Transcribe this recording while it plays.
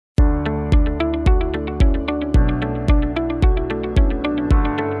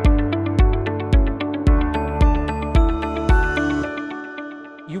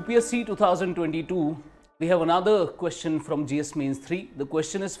UPSC 2022, we have another question from GS Mains 3. The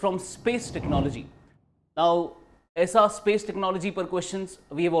question is from space technology. Now, ऐसा space technology पर questions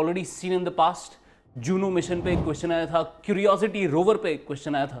we have already seen in the past. Juno mission पे एक question आया था, Curiosity rover पे एक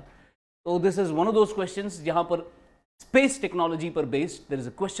question आया था. So this is one of those questions जहाँ पर space technology पर based. There is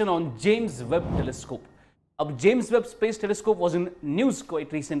a question on James Webb Telescope. अब James Webb Space Telescope was in news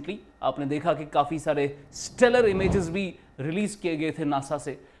quite recently. आपने देखा कि काफ़ी सारे stellar images भी release किए गए थे NASA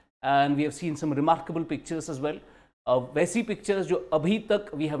से, and we have seen some remarkable pictures as well. वैसी pictures जो अभी तक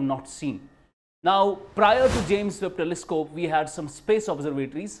we have not seen. Now, prior to James Webb Telescope, we had some space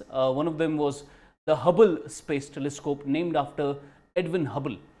observatories. One of them was the Hubble Space Telescope, named after Edwin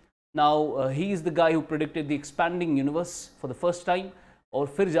Hubble. Now, he is the guy who predicted the expanding universe for the first time. और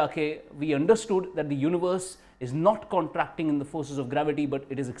फिर जाके we understood that the universe is not contracting in the forces of gravity, but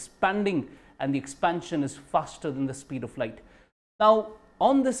it is expanding, and the expansion is faster than the speed of light. Now,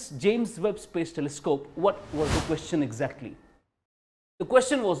 on this James Webb Space Telescope, what was the question exactly? The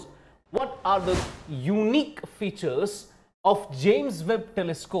question was, what are the unique features of James Webb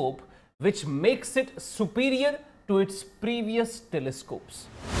Telescope which makes it superior to its previous telescopes?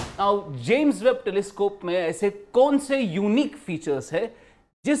 Now, James Webb Telescope में ऐसे कौन से unique features है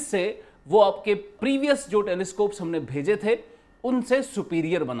जिससे वो आपके previous जो telescopes हमने भेजे थे उनसे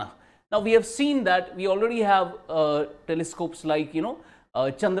superior बना? Now, we have seen that we already have telescopes like, you know,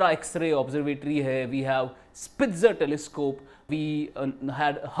 Chandra X-ray Observatory है, we have Spitzer Telescope, we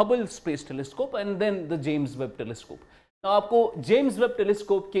had Hubble Space Telescope, and then the James Webb Telescope. Now, आपको James Webb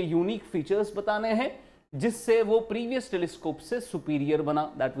Telescope के unique features बताने हैं जिससे वो previous telescope से superior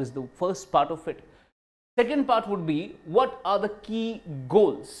बना. That was the first part of it. Second part would be, what are the key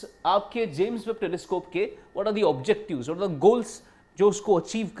goals? आपके James Webb Telescope के what are the objectives? What are the goals जो उसको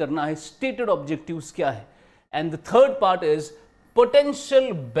achieve करना है? Stated objectives क्या है? And the third part is,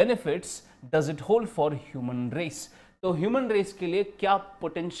 potential benefits does it hold for human race? तो human race के लिए क्या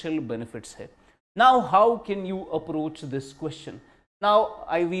potential benefits है? Now, how can you approach this question? Now,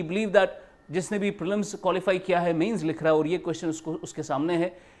 we believe that जिसने भी prelims qualify किया है, mains लिख रहा है और ये question उसके सामने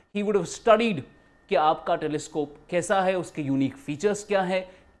है, he would have studied कि आपका telescope कैसा है, उसके unique features क्या है,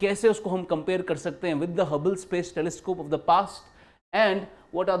 कैसे उसको हम compare कर सकते हैं with the Hubble Space Telescope of the past, and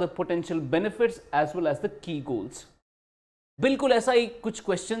what are the potential benefits as well as the key goals. बिल्कुल ऐसा ही कुछ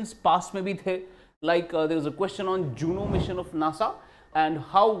questions past में भी थे, like there is a question on Juno mission of NASA and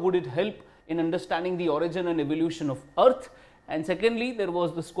how would it help in understanding the origin and evolution of Earth. And secondly, there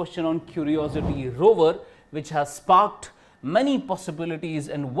was this question on Curiosity rover, which has sparked many possibilities,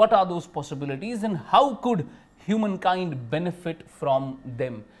 and what are those possibilities and how could humankind benefit from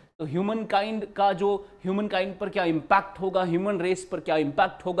them. तो humankind का जो humankind पर क्या impact होगा, human race पर क्या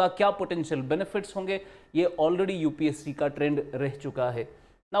impact होगा, क्या potential benefits होंगे, ये already UPSC का trend रह चुका है.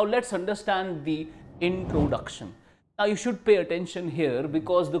 Now let's understand the introduction. Now you should pay attention here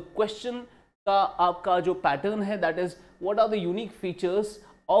because the question का आपका जो pattern है, that is what are the unique features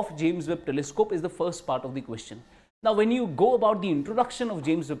of James Webb Telescope is the first part of the question. Now when you go about the introduction of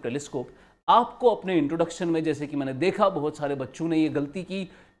James Webb Telescope, आपको अपने introduction में, जैसे कि मैंने देखा बहुत सारे बच्चों ने ये गलती की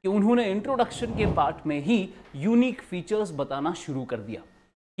कि उन्होंने introduction के part में ही unique features बताना शुरू कर दिया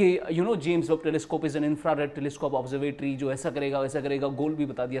कि you know James Webb Telescope is an infrared telescope observatory, जो ऐसा करेगा वैसा करेगा, गोल भी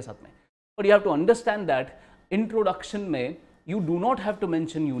बता दिया साथ में. But you have to understand that introduction में you do not have to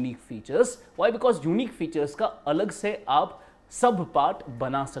mention unique features. Why? Because unique features का अलग से आप सब part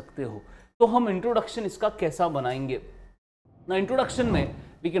बना सकते हो. तो हम introduction इसका कैसा बनाएंगे? Now introduction में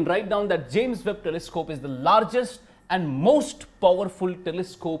we can write down that James Webb Telescope is the largest and most powerful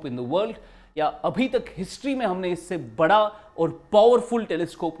telescope in the world. या अभी तक history में हमने इससे बड़ा और powerful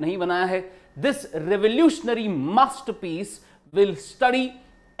telescope नहीं बनाया है. This revolutionary masterpiece will study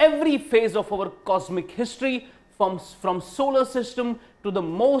every phase of our cosmic history from solar system to the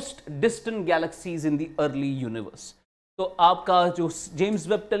most distant galaxies in the early universe. तो आपका जो जेम्स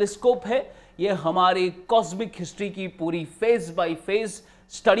वेब टेलीस्कोप है ये हमारे कॉस्मिक हिस्ट्री की पूरी फेज बाय फेज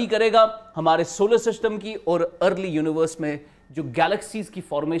स्टडी करेगा, हमारे सोलर सिस्टम की और अर्ली यूनिवर्स में जो गैलेक्सीज की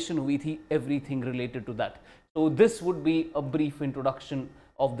फॉर्मेशन हुई थी, everything related to that. So this would be a brief introduction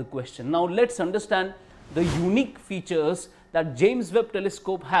of the question. Now let's understand the unique features that James Webb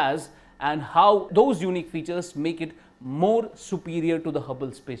Telescope has and how those unique features make it more superior to the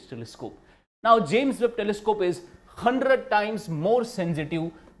Hubble Space Telescope. Now James Webb Telescope is 100 times more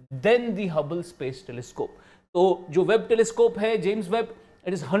sensitive than the Hubble Space Telescope. तो जो Webb Telescope है, James Webb,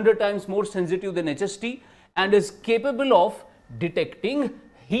 it is 100 times more sensitive than HST and is capable of detecting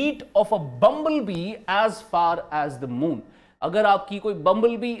heat of a bumblebee as far as the moon. अगर आपकी कोई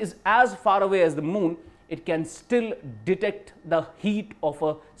bumblebee is as far away as the moon, it can still detect the heat of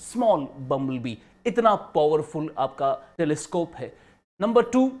a small bumblebee. इतना powerful आपका telescope है. Number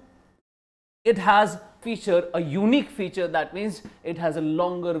 2, it has a unique feature, that means it has a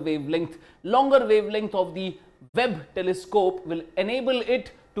longer wavelength. Longer wavelength of the Webb telescope will enable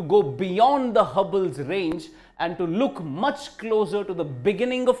it to go beyond the Hubble's range and to look much closer to the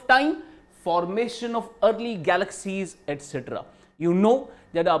beginning of time, formation of early galaxies, etc. You know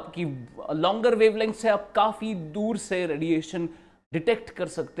that आपकी longer wavelength से आप काफी दूर से radiation detect कर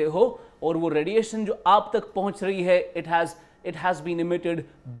सकते हो, और वो radiation जो आप तक पहुंच रही है, it has been emitted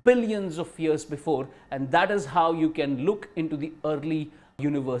billions of years before, and that is how you can look into the early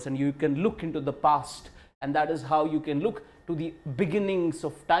universe, and you can look into the past, and that is how you can look to the beginnings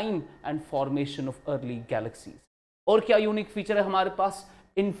of time and formation of early galaxies. और क्या unique feature है हमारे पास?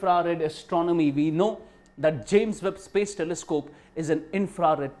 Infrared astronomy. We know that James Webb Space Telescope is an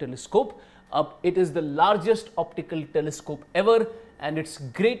infrared telescope. It is the largest optical telescope ever, and its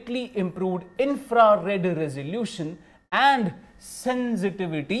greatly improved infrared resolution and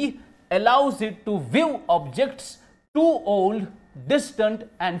sensitivity allows it to view objects too old, distant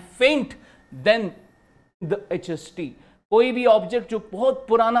and faint than the HST. कोई भी object जो बहुत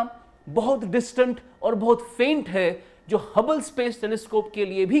पुराना, बहुत distant और बहुत फेंट है, जो हबल स्पेस टेलीस्कोप के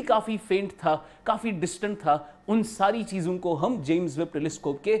लिए भी काफी फेंट था, काफी डिस्टेंट था, उन सारी चीजों को हम जेम्स वेब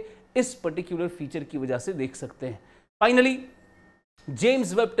टेलीस्कोप के इस पर्टिकुलर फीचर की वजह से देख सकते हैं. Finally,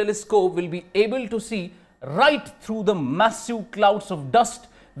 James Webb Telescope will be able to see right through the massive clouds of dust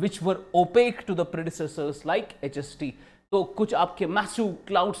which were opaque to the predecessors like HST. तो कुछ आपके massive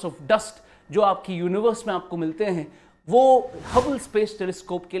clouds of dust जो आपकी यूनिवर्स में आपको मिलते हैं, वो हबल स्पेस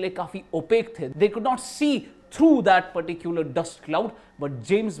टेलीस्कोप के लिए काफी opaque थे. They could not see through that particular dust cloud, but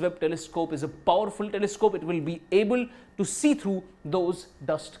James Webb Telescope is a powerful telescope. It will be able to see through those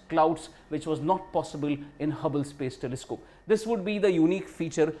dust clouds, which was not possible in Hubble Space Telescope. This would be the unique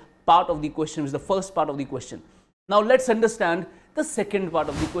feature part of the question, is the first part of the question. Now let's understand the second part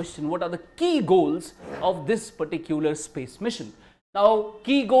of the question. What are the key goals of this particular space mission? Now,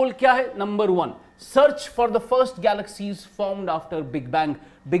 key goal क्या है? Number 1, search for the first galaxies formed after Big Bang.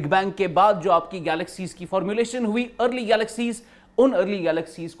 Big Bang के बाद जो आपकी galaxies की formulation हुई, early galaxies, उन early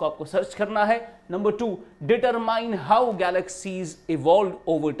galaxies को आपको search करना है. Number 2, determine how galaxies evolved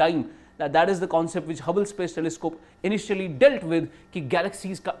over time. That is the concept which Hubble Space Telescope initially dealt with, कि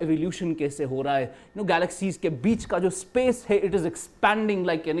galaxies का evolution कैसे हो रहा है. You know, galaxies के बीच का जो space है, it is expanding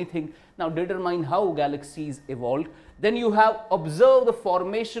like anything. Now determine how galaxies evolved. Then you have observed the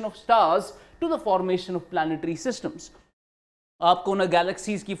formation of stars to the formation of planetary systems. आपको ना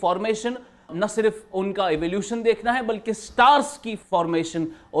galaxies की formation, न सिर्फ उनका evolution देखना है, बल्कि stars की formation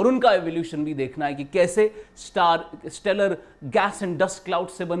और उनका evolution भी देखना है कि कैसे stellar gas and dust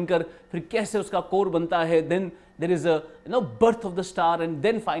clouds से बनकर फिर कैसे उसका core बनता है. Then there is a birth of the star, and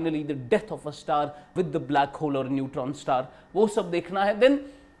then finally the death of a star with the black hole or neutron star. वो सब देखना है. Then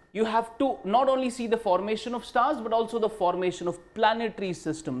you have to not only see the formation of stars, but also the formation of planetary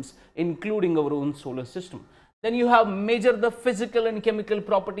systems, including our own solar system. Then you have measure the physical and chemical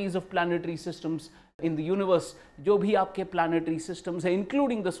properties of planetary systems in the universe. जो भी आपके planetary systems हैं,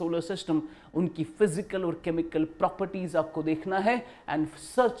 including the solar system, उनकी physical और chemical properties आपको देखना है, and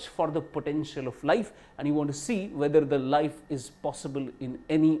search for the potential of life, and you want to see whether the life is possible in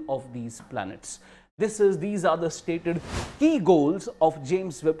any of these planets. These are the stated key goals of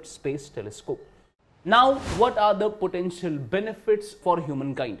James Webb Space Telescope. Now, what are the potential benefits for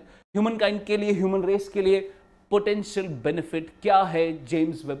humankind? Humankind के लिए, human race के लिए potential benefit क्या है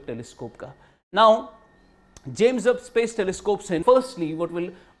James Webb Telescope का? Now, James Webb Space Telescope से firstly, what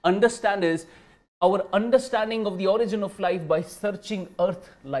we'll understand is our understanding of the origin of life by searching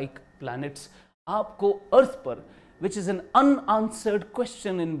Earth-like planets. आपको Earth पर, which is an unanswered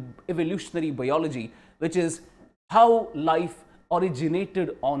question in evolutionary biology, which is how life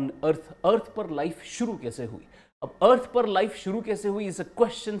originated on Earth. Earth पर life शुरू कैसे हुई? अब Earth पर life शुरू कैसे हुई is a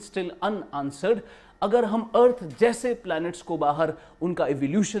question still unanswered. अगर हम Earth जैसे planets को बाहर उनका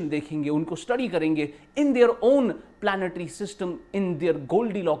evolution देखेंगे, उनको study करेंगे in their own planetary system, in their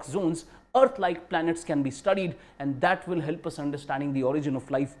Goldilocks zones, Earth-like planets can be studied, and that will help us understanding the origin of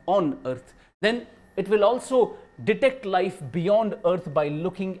life on Earth. Then it will also detect life beyond Earth by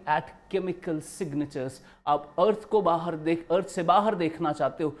looking at chemical signatures. आप Earth को बाहर Earth से बाहर देखना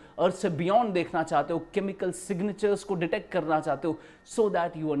चाहते हो, Earth से beyond देखना चाहते हो, chemical signatures को detect करना चाहते हो, so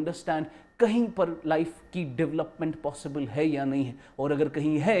that you understand कहीं पर life की development possible है या नहीं है, और अगर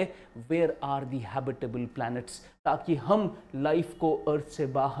कहीं है, where are the habitable planets, ताकि हम life को Earth से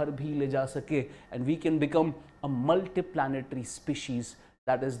बाहर भी ले जा सके, and we can become a multiplanetary species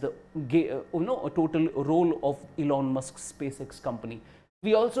That is the a total role of Elon Musk's SpaceX company.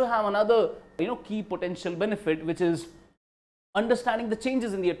 We also have another key potential benefit, which is understanding the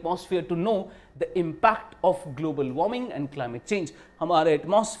changes in the atmosphere to know the impact of global warming and climate change. हमारे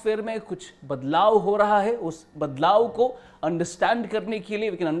atmosphere में कुछ बदलाव हो रहा है, उस बदलाव को अंडरस्टैंड करने के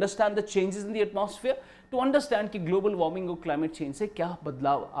लिए we can understand the changes in the atmosphere to understand कि ग्लोबल वार्मिंग और क्लाइमेट चेंज से क्या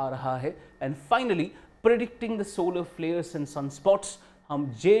बदलाव आ रहा है. And finally predicting the solar flares and sunspots.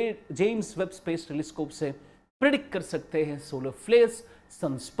 हम जेम्स वेब स्पेस टेलीस्कोप से प्रिडिक्ट कर सकते हैं सोलर फ्लेयर्स,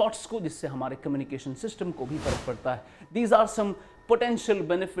 सनस्पॉट्स को, जिससे हमारे कम्युनिकेशन सिस्टम को भी फर्क पड़ता है. These are some potential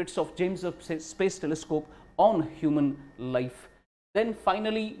benefits of James Webb space telescope on human life. Then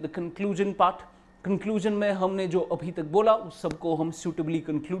finally the conclusion part. Conclusion में हमने जो अभी तक बोला उस सबको हम suitably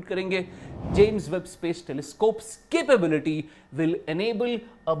कंक्लूड करेंगे. James Webb space telescopes capability will enable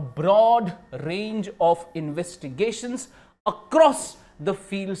a broad range of investigations across the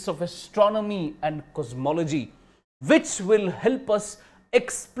fields of astronomy and cosmology, which will help us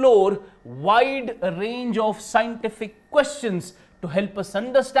explore wide range of scientific questions to help us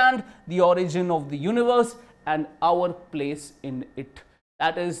understand the origin of the universe and our place in it.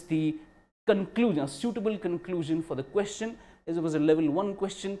 That is the conclusion, a suitable conclusion for the question. It was a level 1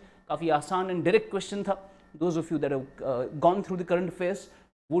 question, काफी आसान and direct question था. Those of you that have gone through the current affairs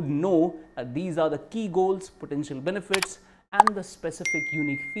would know that these are the key goals, potential benefits and the specific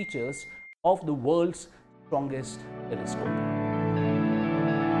unique features of the world's strongest telescope.